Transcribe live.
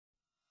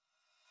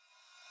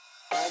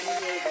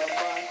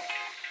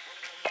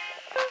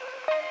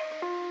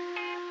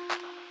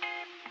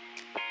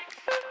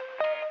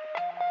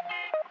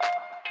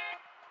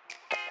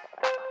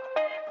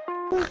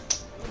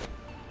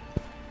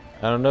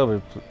I don't know,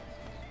 but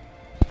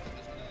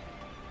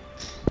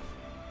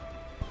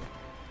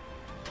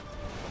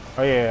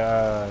oh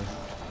yeah.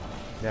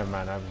 Never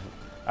mind.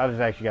 I'll just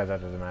ask you guys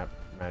after the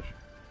match.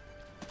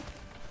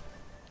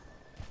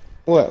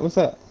 What? What's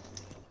up?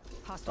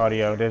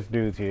 Audio. There's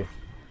dudes here.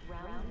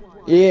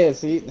 Yeah,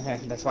 see,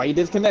 that's why you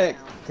disconnect.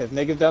 Cause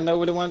niggas don't know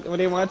where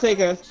they want to take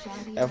us.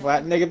 That's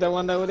why niggas don't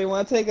want to know where they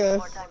want to take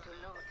us.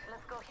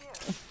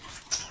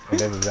 And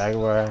that's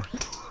exactly where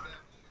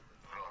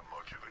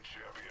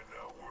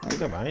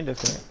I ain't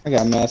disconnect. I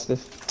got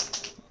masters.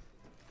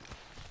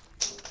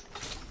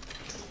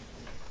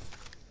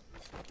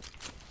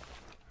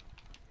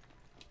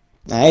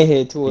 I ain't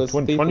head towards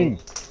some people.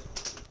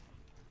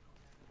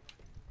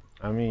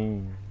 I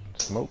mean,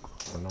 smoke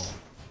or no?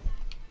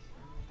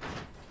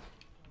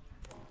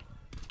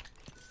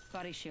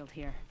 Body shield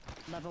here,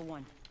 level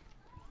 1.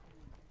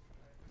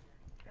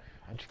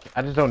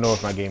 I just don't know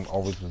if my game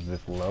always was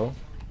this low.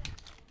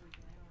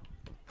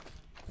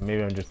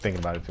 Maybe I'm just thinking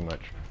about it too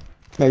much.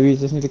 Maybe you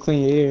just need to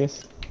clean your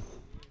ears.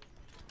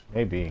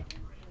 Maybe.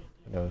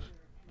 Who knows?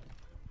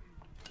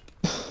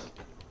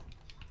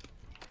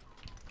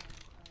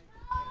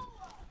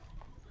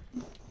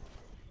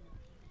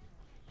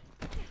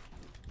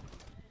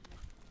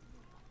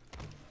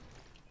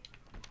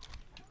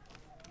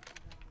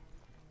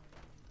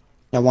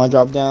 Y'all want to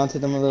drop down to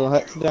them little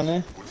huts down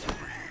there?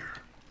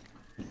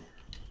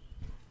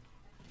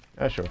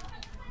 Yeah, sure.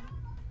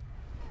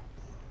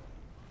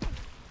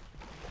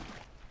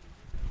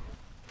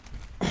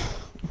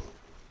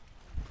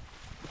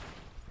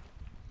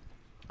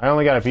 I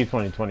only got a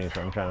P2020,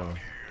 so I'm trying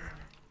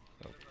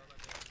to.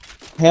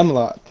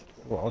 Hemlock.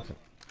 Well, what's it?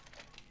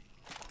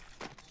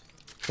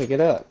 Pick it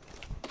up.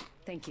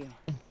 Thank you.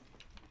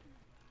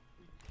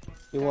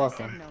 You're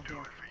welcome.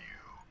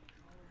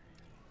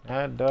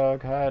 Hot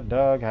dog,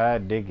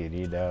 hot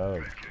diggity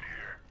dog.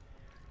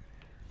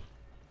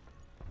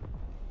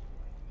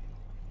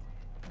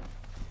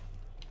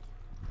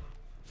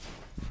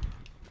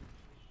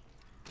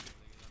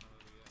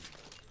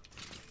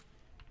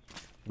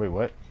 Wait,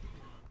 what?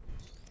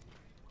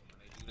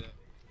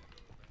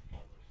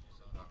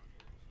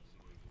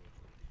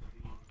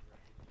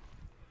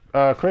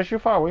 Chris, you're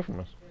far away from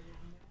us.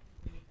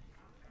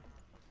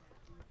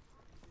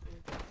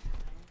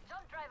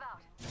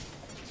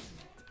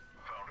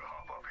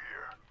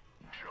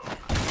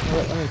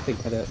 Let me pick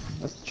that up.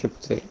 That's a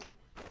triple take.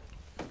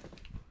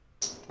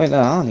 Wait, no,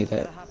 I don't need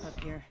that. Hop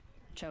up here.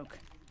 Choke.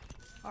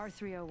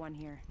 R301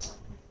 here.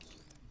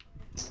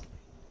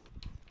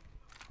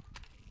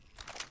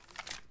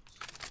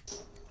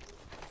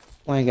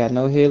 We ain't got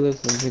no healers,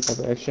 so pick up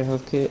an extra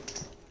health kit.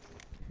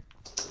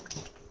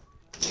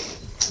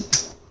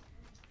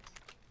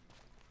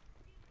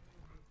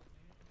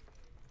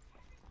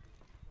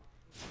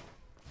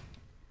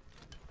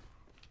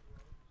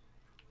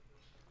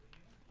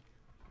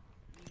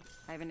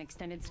 I have an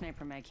extended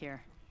sniper mag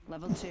here.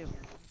 Level 2.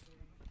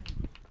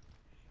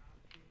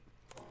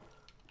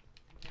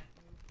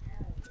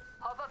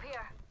 Hop up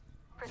here.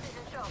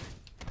 Precision shot.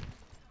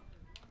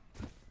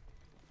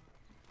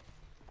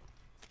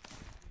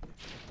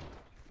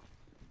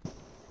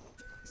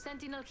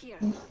 Sentinel here.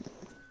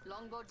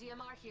 Longbow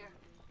DMR here.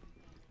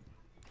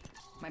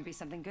 Might be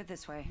something good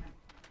this way.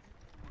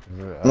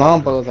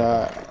 Longbows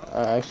are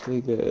actually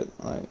good.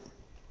 Like,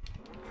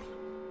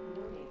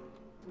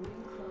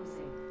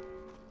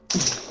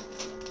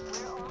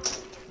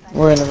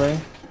 we're in the ring.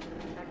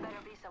 There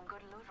better be some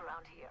good loot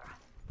around here.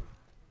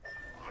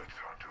 Let's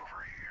hunt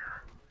over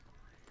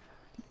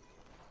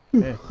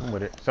here. Yeah, I'm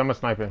with it. Someone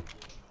sniping.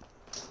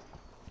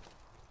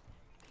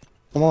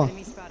 Come on.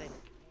 Enemy spotted.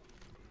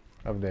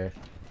 Up there.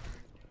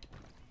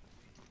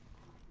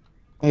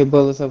 Hey,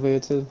 bullets over here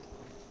too.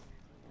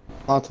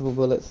 Multiple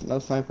bullets, no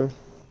sniper.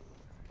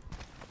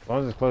 As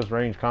long as it's close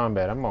range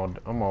combat, I'm all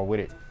with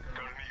it. Got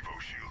an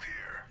Evo shield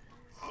here.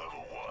 Level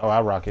 1. Oh,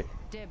 I rock it.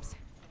 Dibs.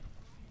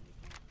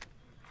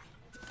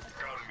 Got an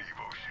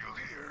Evo shield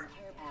here.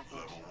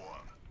 Level 1.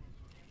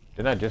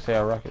 Didn't I just say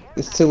I rock it?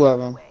 There's two of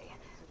them.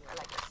 I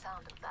like the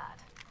sound of that.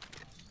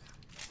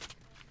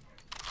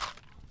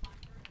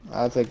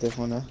 I'll take this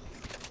one though.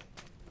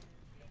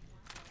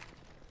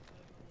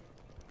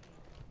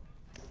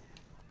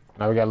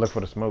 Now we gotta look for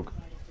the smoke.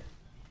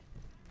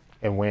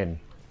 And win.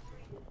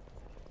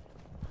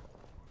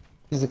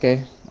 It's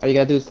okay. All you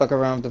gotta do is fuck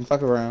around with them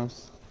fuck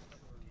arounds.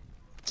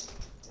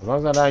 As long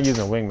as I'm not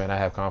using wingman, I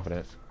have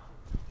confidence.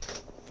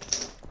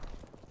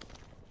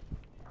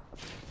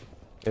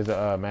 There's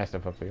a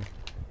mastiff up here.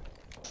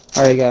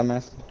 Alright, got a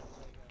master.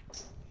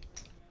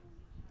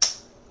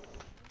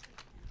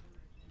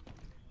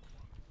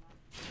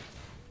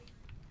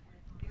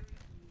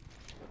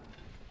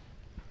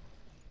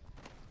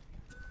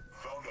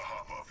 Found a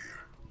hop up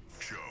here.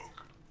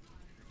 Choke.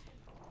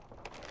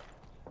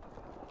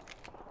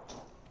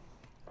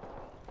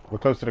 We're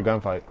close to the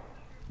gunfight.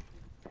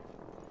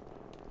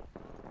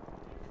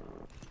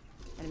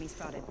 Enemy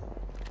spotted.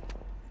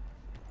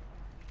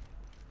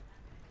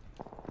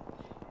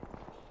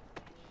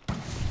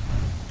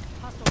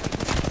 Hostile.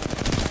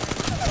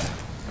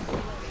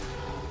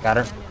 Got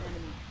her.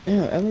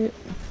 Yeah, Elliot.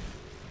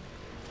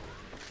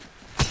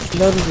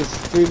 Notice it's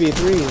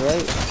 3v3,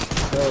 right?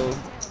 So,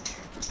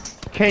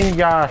 Can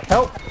y'all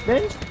help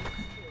then?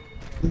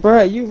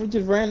 bruh, you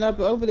just ran up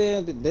over there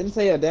and didn't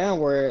say a down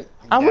word.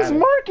 I was Got it.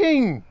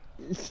 marking.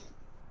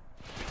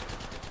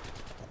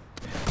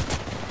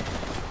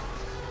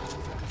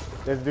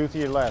 There's a dude to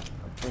your left.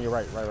 On your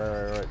right.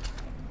 Right.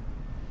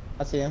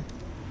 I see him.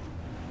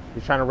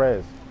 He's trying to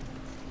res.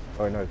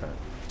 Oh, no, he's not.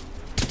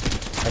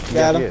 Actually,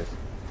 Got yes, he him. is.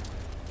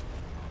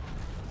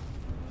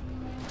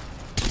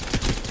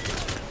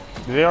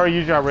 Did they already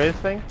use your res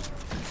thing?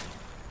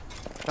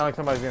 Sound like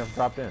somebody's getting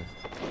dropped in.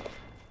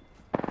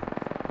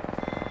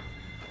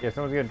 Yeah,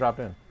 someone's getting dropped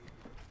in.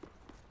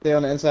 Stay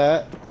on the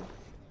inside.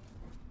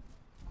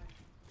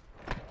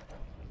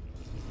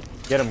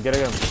 Get him.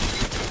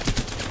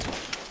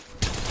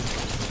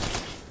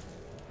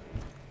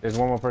 There's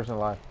one more person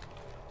alive.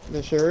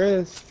 There sure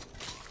is.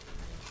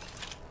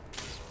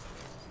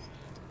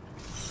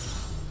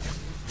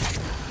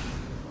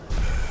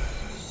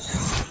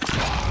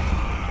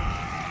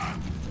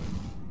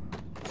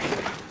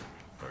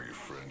 Are your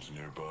friends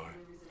nearby?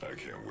 I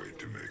can't wait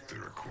to make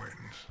their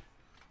acquaintance.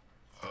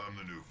 I'm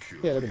the new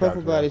killer. Yeah, the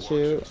purple body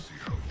shield. See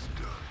how it's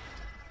done.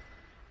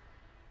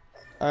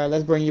 Alright,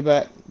 let's bring you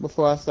back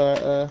before I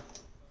start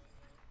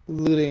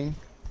looting.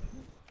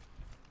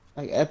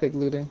 Like epic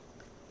looting.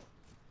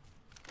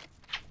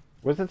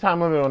 What's the time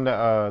limit on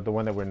the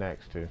one that we're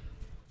next to?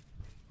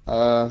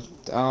 I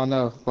don't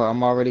know, but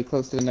I'm already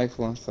close to the next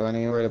one, so I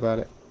ain't worried about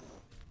it.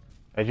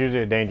 It's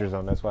usually a danger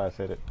zone. That's why I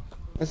said it.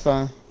 It's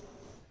fine.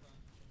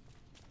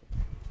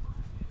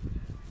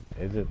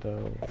 Is it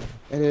though?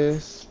 It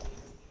is.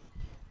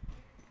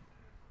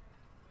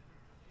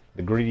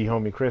 The greedy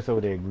homie Chris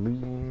over there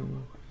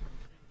looting.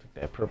 Took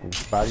that purple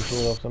body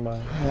shield off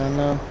somebody. Yeah, I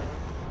know.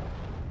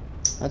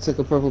 I took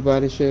a purple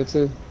body shield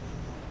too.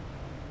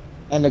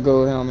 And the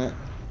gold helmet.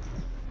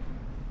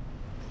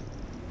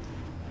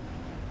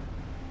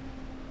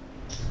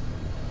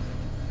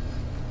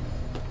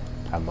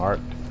 I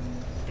marked.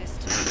 This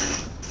time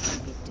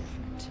will be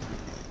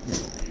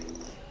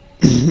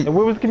different. And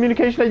where was the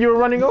communication that you were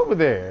running over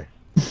there?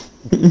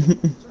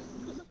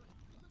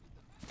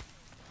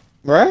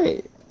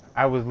 Right.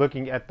 I was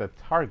looking at the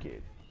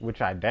target,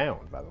 which I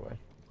downed, by the way.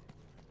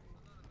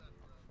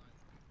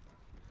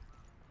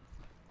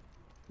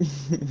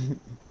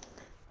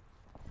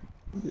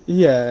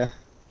 Yeah.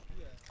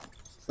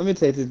 Let me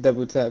take this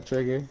double tap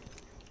trigger.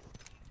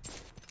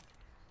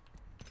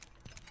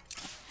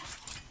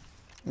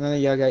 None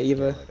of y'all got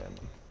Eva.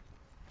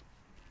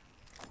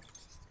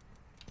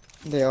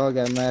 They all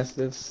got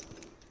Mastiffs.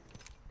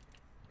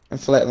 And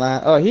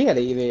Flatline. Oh, he had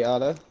an EVA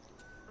auto.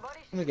 Body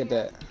Let me get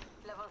that.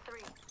 level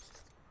 3.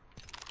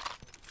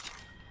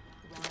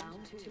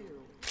 Round 2.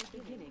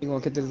 Beginning. You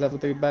gonna get this level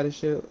 3 body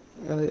shield?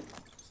 Elliot?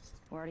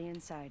 Already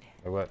inside.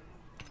 Or what?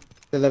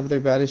 The level 3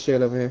 body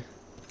shield over here.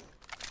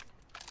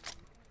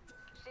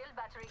 Shield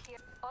battery here.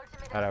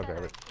 Ultimate Alright, okay.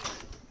 accelerate here.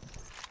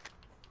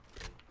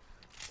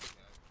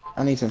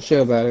 I need some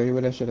shield battery.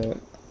 Where that shit at?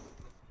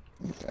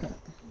 Get that.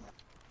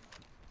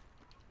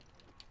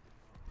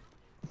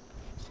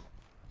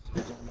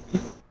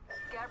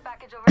 Care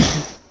package over here.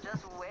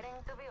 Just waiting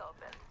to be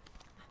opened.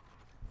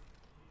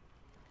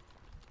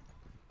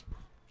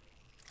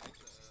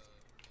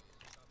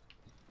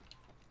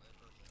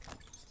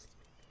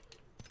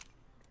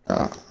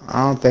 I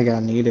don't think I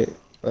need it,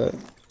 but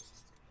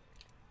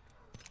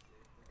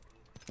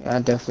I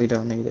definitely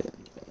don't need it.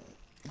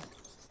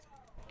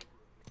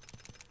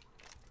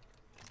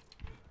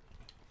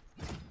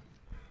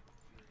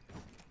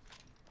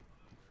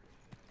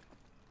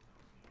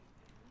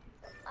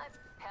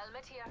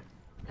 Helmet here.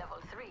 Level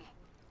 3.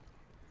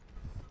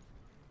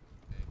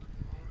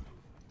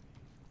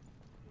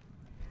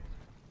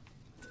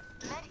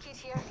 Medkit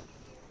here.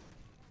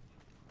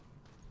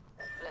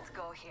 Let's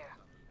go here.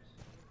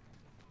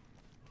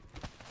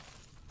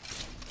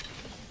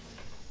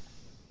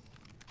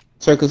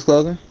 Circus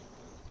clothing?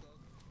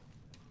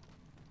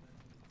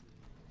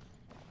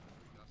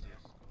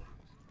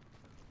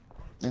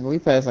 Nigga, we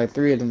passed like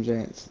 3 of them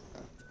giants.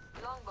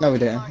 Longbow No, we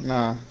here. didn't.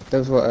 Nah,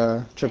 those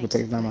were triple Thanks.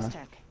 takes. Never Nice mind.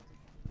 tech.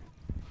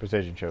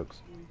 Precision chokes.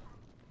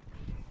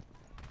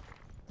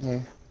 Yeah.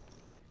 Rings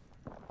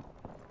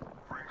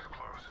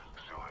close.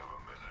 Still have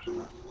a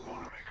minute.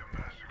 Wanna make a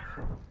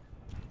massacre?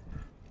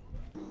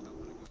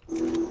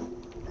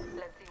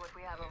 Let's see what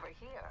we have over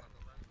here.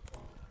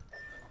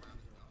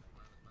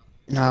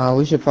 No,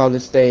 we should probably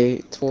stay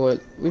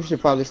toward. We should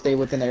probably stay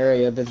within the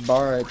area of this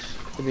barge.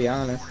 To be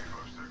honest,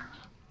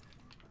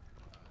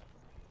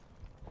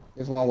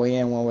 there's one way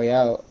in, one way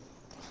out.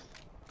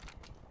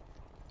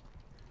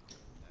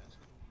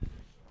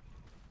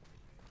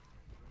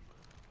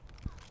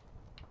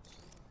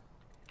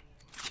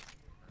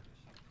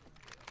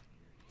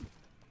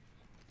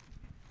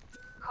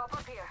 Hop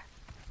up here.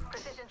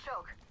 Precision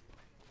choke.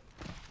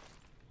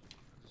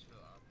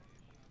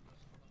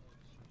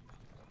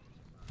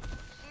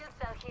 Shield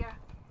cell here.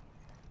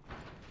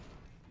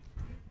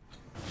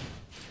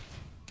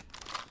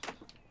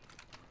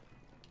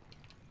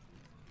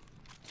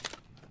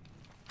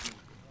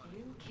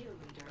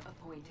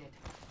 appointed.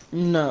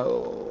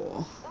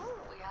 No.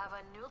 We have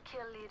a new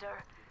kill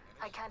leader.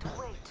 I can't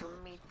wait to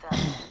meet them.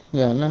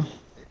 Yeah, no.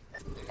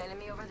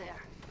 Enemy over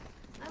there.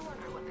 I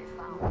wonder what they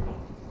found.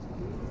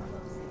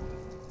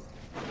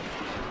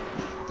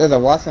 There's a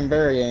Watson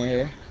Berry in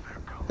here.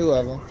 Two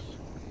of them.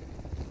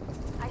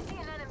 I see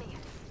an enemy.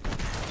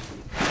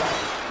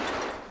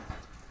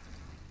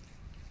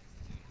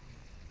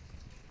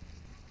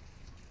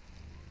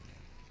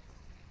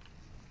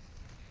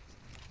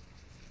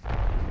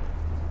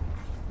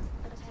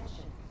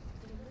 Attention.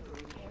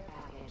 Delivering care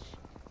package.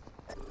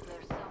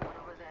 There's someone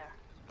over there.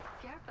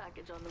 Care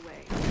package on the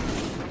way.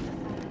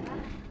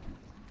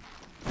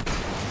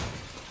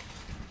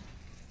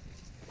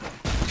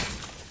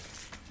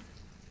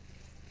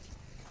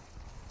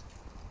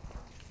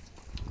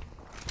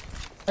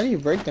 How do you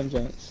break them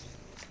joints?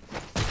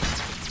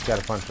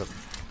 Gotta punch him.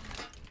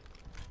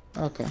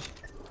 Okay.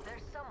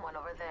 There's someone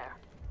over there.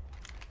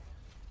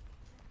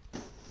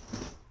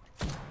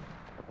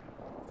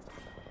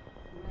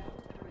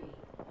 Round 3.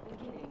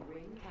 Beginning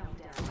ring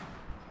countdown.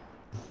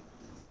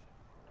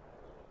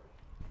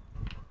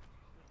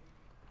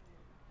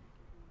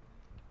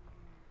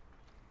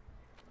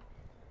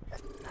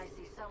 I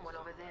see someone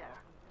over there.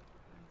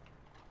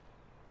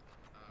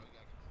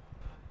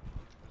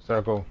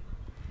 Circle.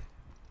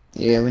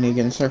 Yeah, we need to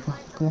get in a circle.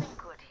 Come on.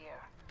 Good here.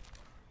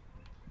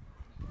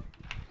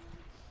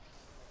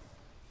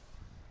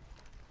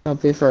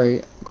 Don't be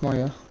afraid. Come on,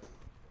 y'all.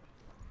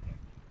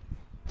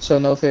 Show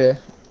no fear.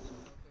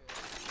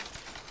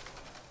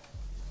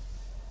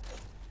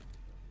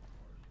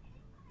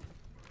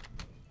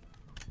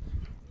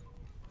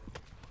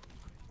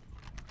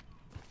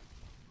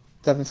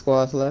 Seven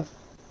squads left.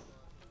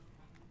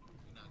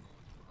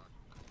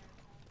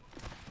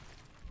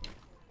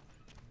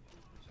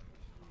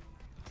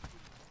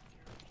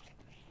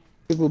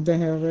 People been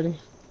here already.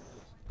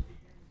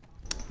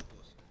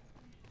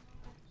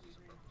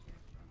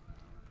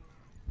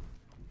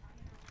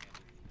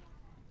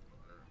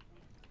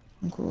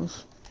 Of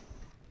course.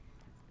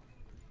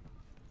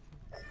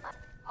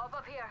 Hop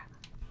up here.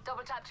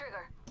 Double tap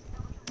trigger.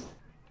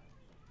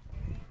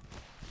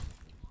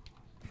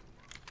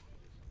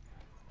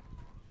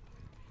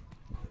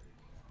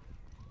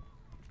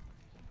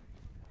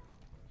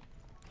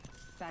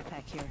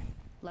 Backpack here.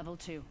 Level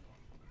 2.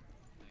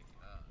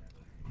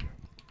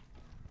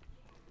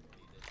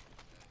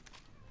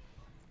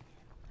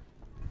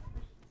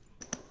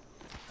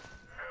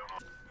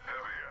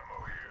 Heavy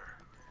ammo here.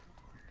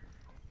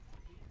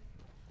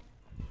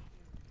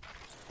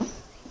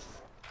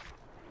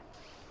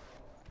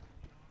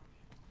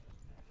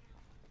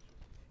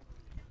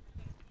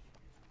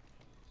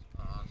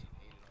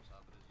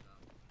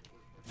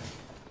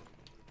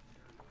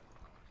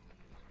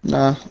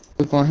 Nah,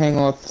 we're gonna hang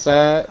off the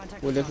side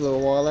with this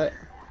little wallet.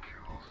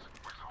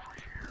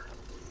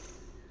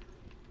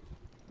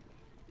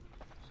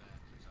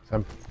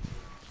 Some.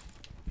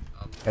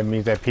 That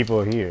means that people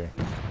are here.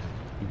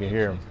 You can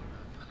hear them.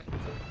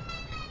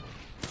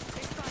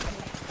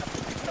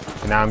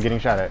 And now I'm getting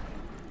shot at.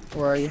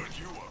 Where are you?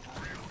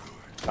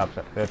 Top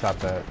side. They're top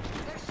side.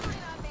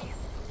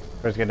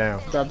 First get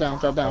down. Drop down,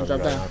 drop down, Oh, drop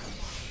you got down. it.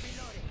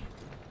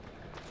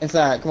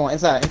 Inside, come on,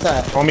 inside,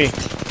 inside, On me.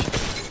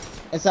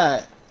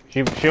 inside.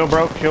 Shield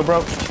broke. Shield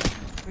broke.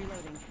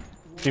 Reloading.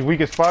 She's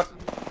weak as fuck.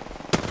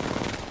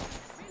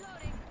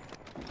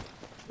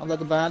 I'm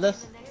looking behind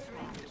us.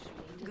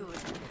 Good.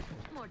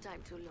 More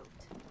time to loot.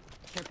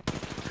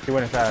 She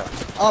went inside.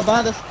 Oh,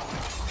 behind us.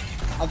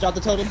 I'll drop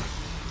the totem.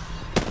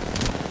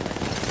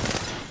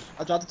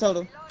 I'll drop the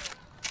totem.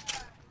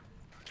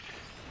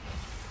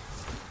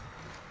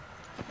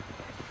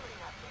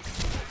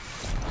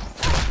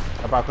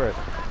 How about Chris?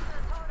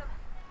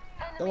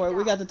 Don't worry,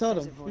 we got the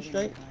totem. We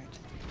straight.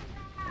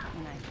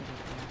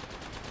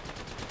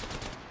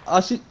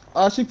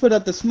 Oh, she put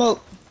up the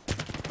smoke.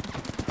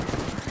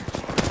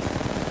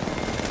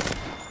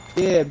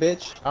 Yeah,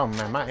 bitch. Oh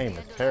man, my aim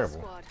is terrible.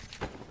 Squad.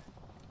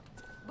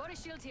 Body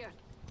shield here.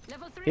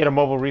 Level 3. He had a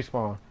mobile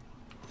respawn.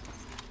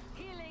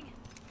 Healing.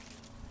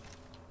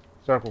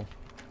 Circle.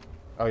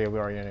 Oh yeah, we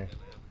already in there.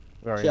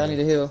 We already Yeah, I in need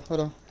there. to heal. Hold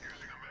on.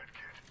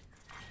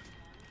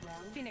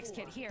 Phoenix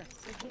kit here.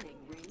 Beginning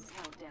ring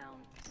countdown.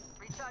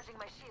 Recharging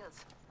my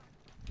shields.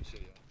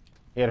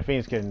 He had a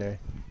Phoenix kit in there.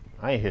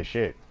 I ain't hit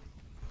shit.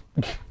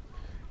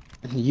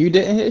 You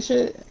didn't hit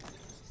shit?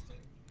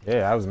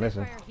 Yeah, I was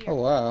missing. Fire here. Oh,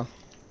 wow.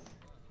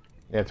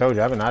 Yeah, I told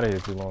you, I've been out of here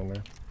too long,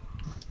 man.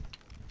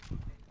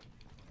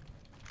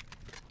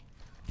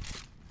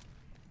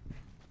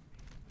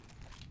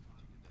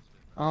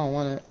 I don't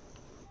want it.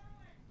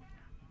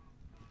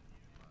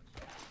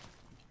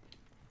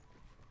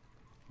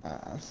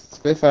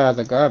 Spitfires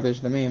are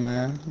garbage to me,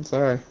 man. I'm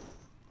sorry.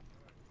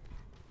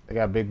 They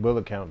got big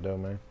bullet count though,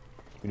 man.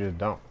 You just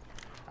don't.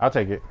 I'll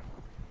take it.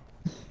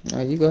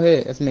 You go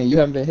ahead. That's me. You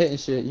haven't been hitting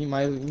shit. You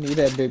might need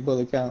that big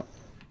bullet count.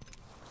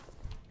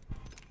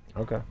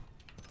 Okay.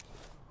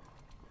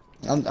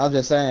 I'm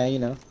just saying, you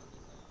know.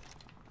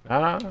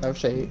 Nah, No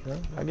shade.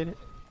 I get it.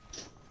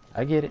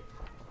 I get it.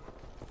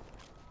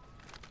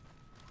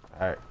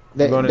 Alright.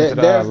 Going into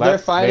the They're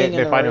left? fighting They're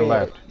in the fighting red.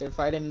 left. They're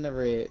fighting in the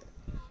red.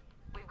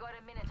 We've got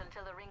a minute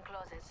until the ring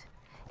closes.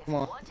 If Come you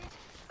on. want it,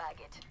 bag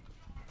it.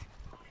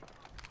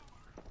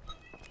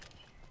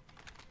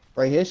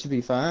 Right here should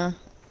be fine.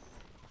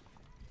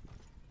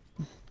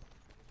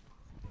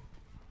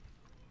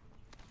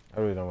 I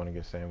really don't want to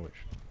get sandwiched.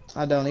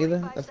 I don't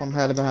either. If I'm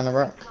hiding behind the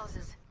rock.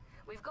 Closes.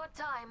 We've got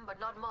time, but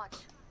not much.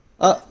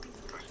 Oh,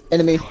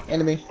 enemy,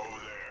 enemy.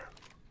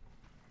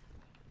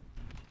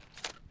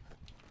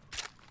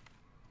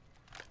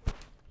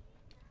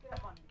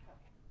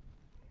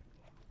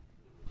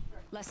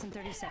 Less than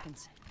 30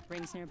 seconds.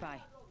 Rings nearby.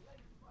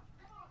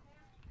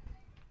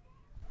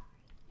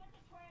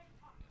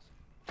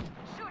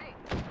 Shooting.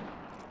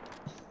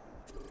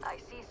 I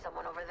see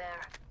someone over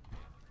there.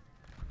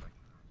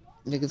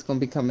 Niggas gonna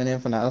be coming in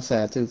from the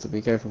outside too, so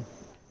be careful.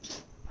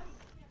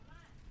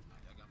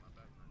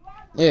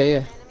 Yeah, yeah.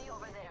 Enemy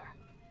over there.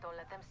 Don't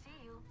let them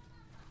see you.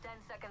 10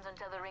 seconds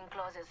until the ring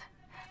closes.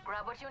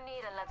 Grab what you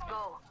need and let's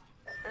go.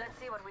 Let's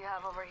see what we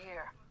have over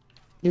here.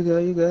 You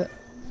good, you good.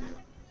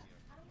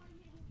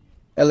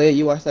 Elliot,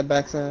 you watch that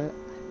backside.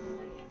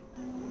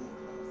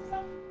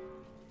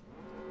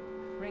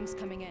 Rings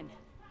coming in.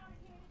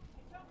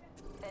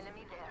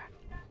 Enemy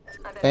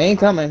there. They ain't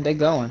coming, they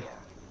going.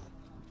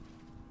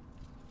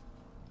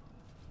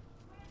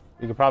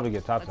 You could probably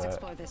get top Let's side.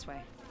 explore this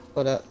way.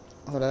 Hold up,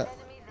 hold up,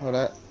 hold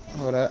up,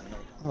 hold up,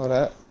 hold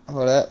up,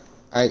 hold up.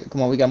 Alright,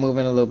 come on, we gotta move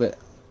in a little bit.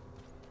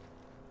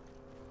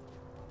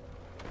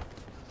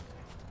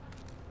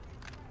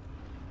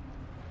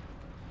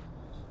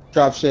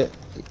 Drop shit.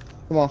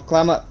 Come on,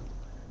 climb up.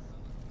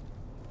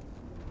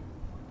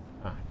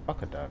 Ah,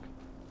 fuck a duck.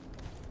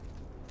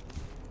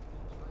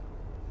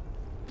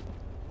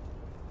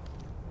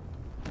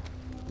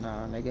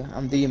 Nah, nigga,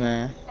 I'm D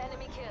man.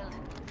 Enemy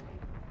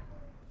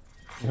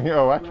killed.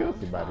 Yo, I killed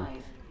somebody.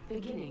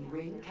 Beginning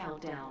ring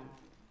countdown.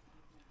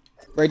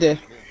 Right there.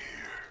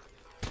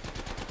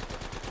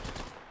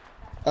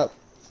 Up.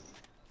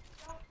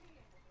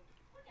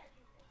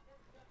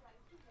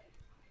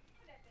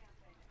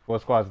 Four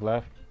squads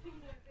left.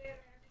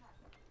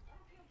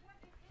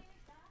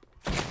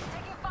 Taking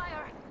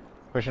fire.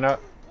 Pushing up.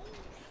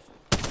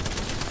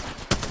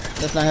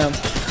 That's not him.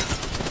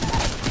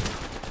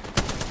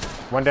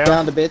 One down.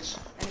 Down the bitch.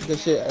 Good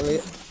shit,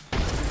 Elliot.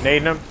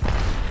 Nading him.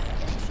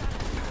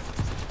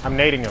 I'm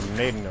nading him. I'm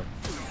nading him.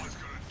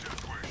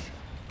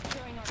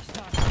 Clearing our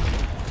spot.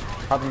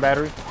 Popping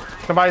battery.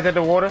 Somebody's at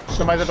the water.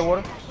 Somebody's at the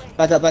water.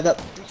 Back up, back up.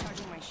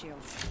 Recharging my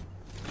shields.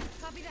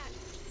 Copy that.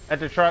 At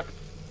the truck.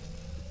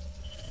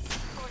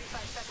 45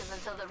 seconds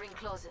until the ring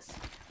closes.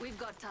 We've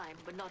got time,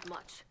 but not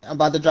much. I'm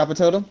about to drop a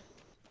totem.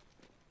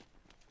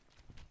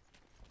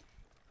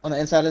 On the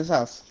inside of this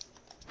house.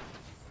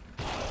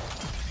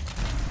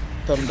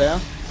 Totem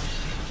down.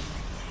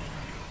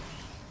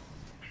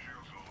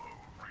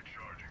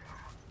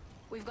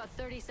 We've got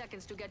 30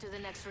 seconds to get to the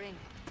next ring.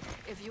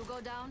 If you go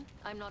down,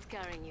 I'm not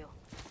carrying you.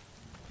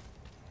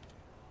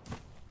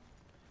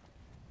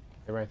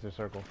 They ran through the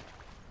circle.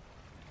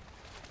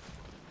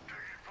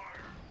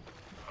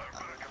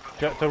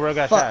 So Real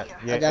got Fuck. shot.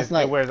 Yeah, I got it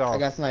sniped. wears off. I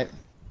got sniped.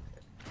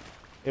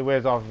 It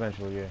wears off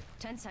eventually, yeah.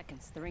 10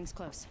 seconds. The ring's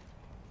close.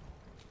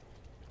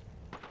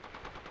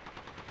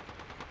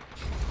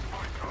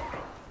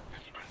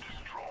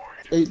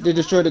 They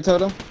destroyed the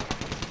totem.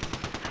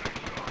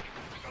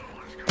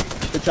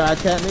 They trying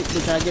to catch me. They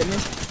trying to get me.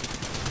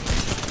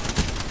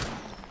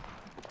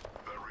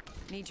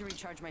 Need to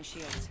recharge my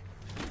shields.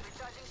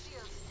 Recharging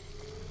shields.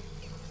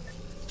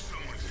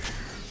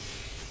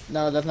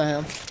 No, that's not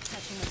him.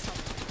 Touching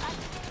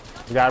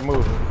myself. You gotta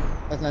move.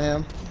 That's not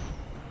him.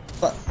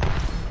 Fuck.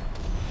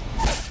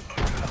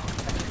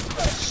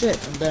 Shit,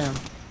 I'm down.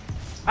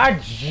 I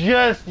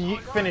just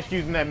finished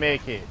using that med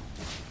kit.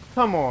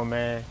 Come on,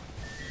 man.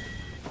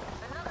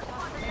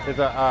 There's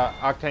a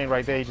Octane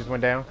right there. He just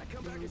went down.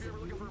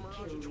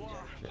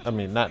 I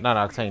mean, not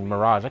Octane,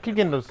 Mirage. I keep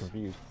getting those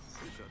confused.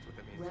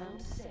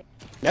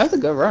 That was a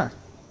good run.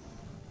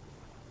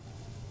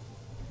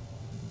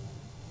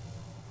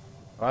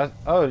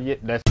 Oh, yeah,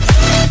 that's.